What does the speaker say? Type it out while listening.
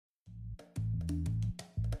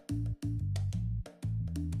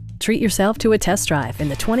Treat yourself to a test drive in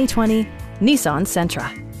the 2020 Nissan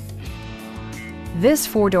Sentra. This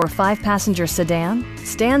four-door, five-passenger sedan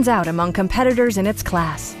stands out among competitors in its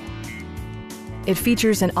class. It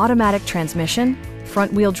features an automatic transmission,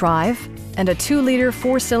 front-wheel drive, and a 2-liter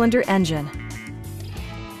four-cylinder engine.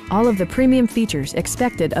 All of the premium features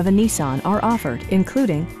expected of a Nissan are offered,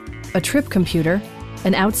 including a trip computer,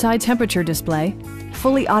 an outside temperature display,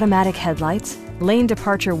 fully automatic headlights, lane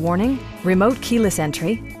departure warning, remote keyless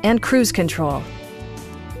entry, and cruise control.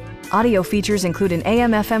 Audio features include an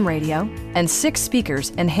AM/FM radio and 6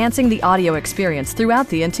 speakers enhancing the audio experience throughout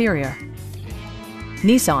the interior.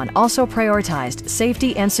 Nissan also prioritized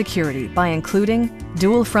safety and security by including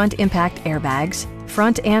dual front impact airbags,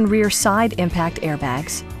 front and rear side impact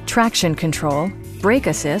airbags, traction control, brake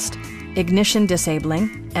assist, ignition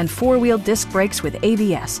disabling, and 4-wheel disc brakes with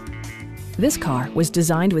ABS. This car was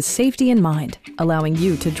designed with safety in mind, allowing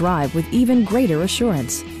you to drive with even greater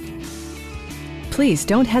assurance. Please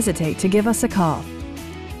don't hesitate to give us a call.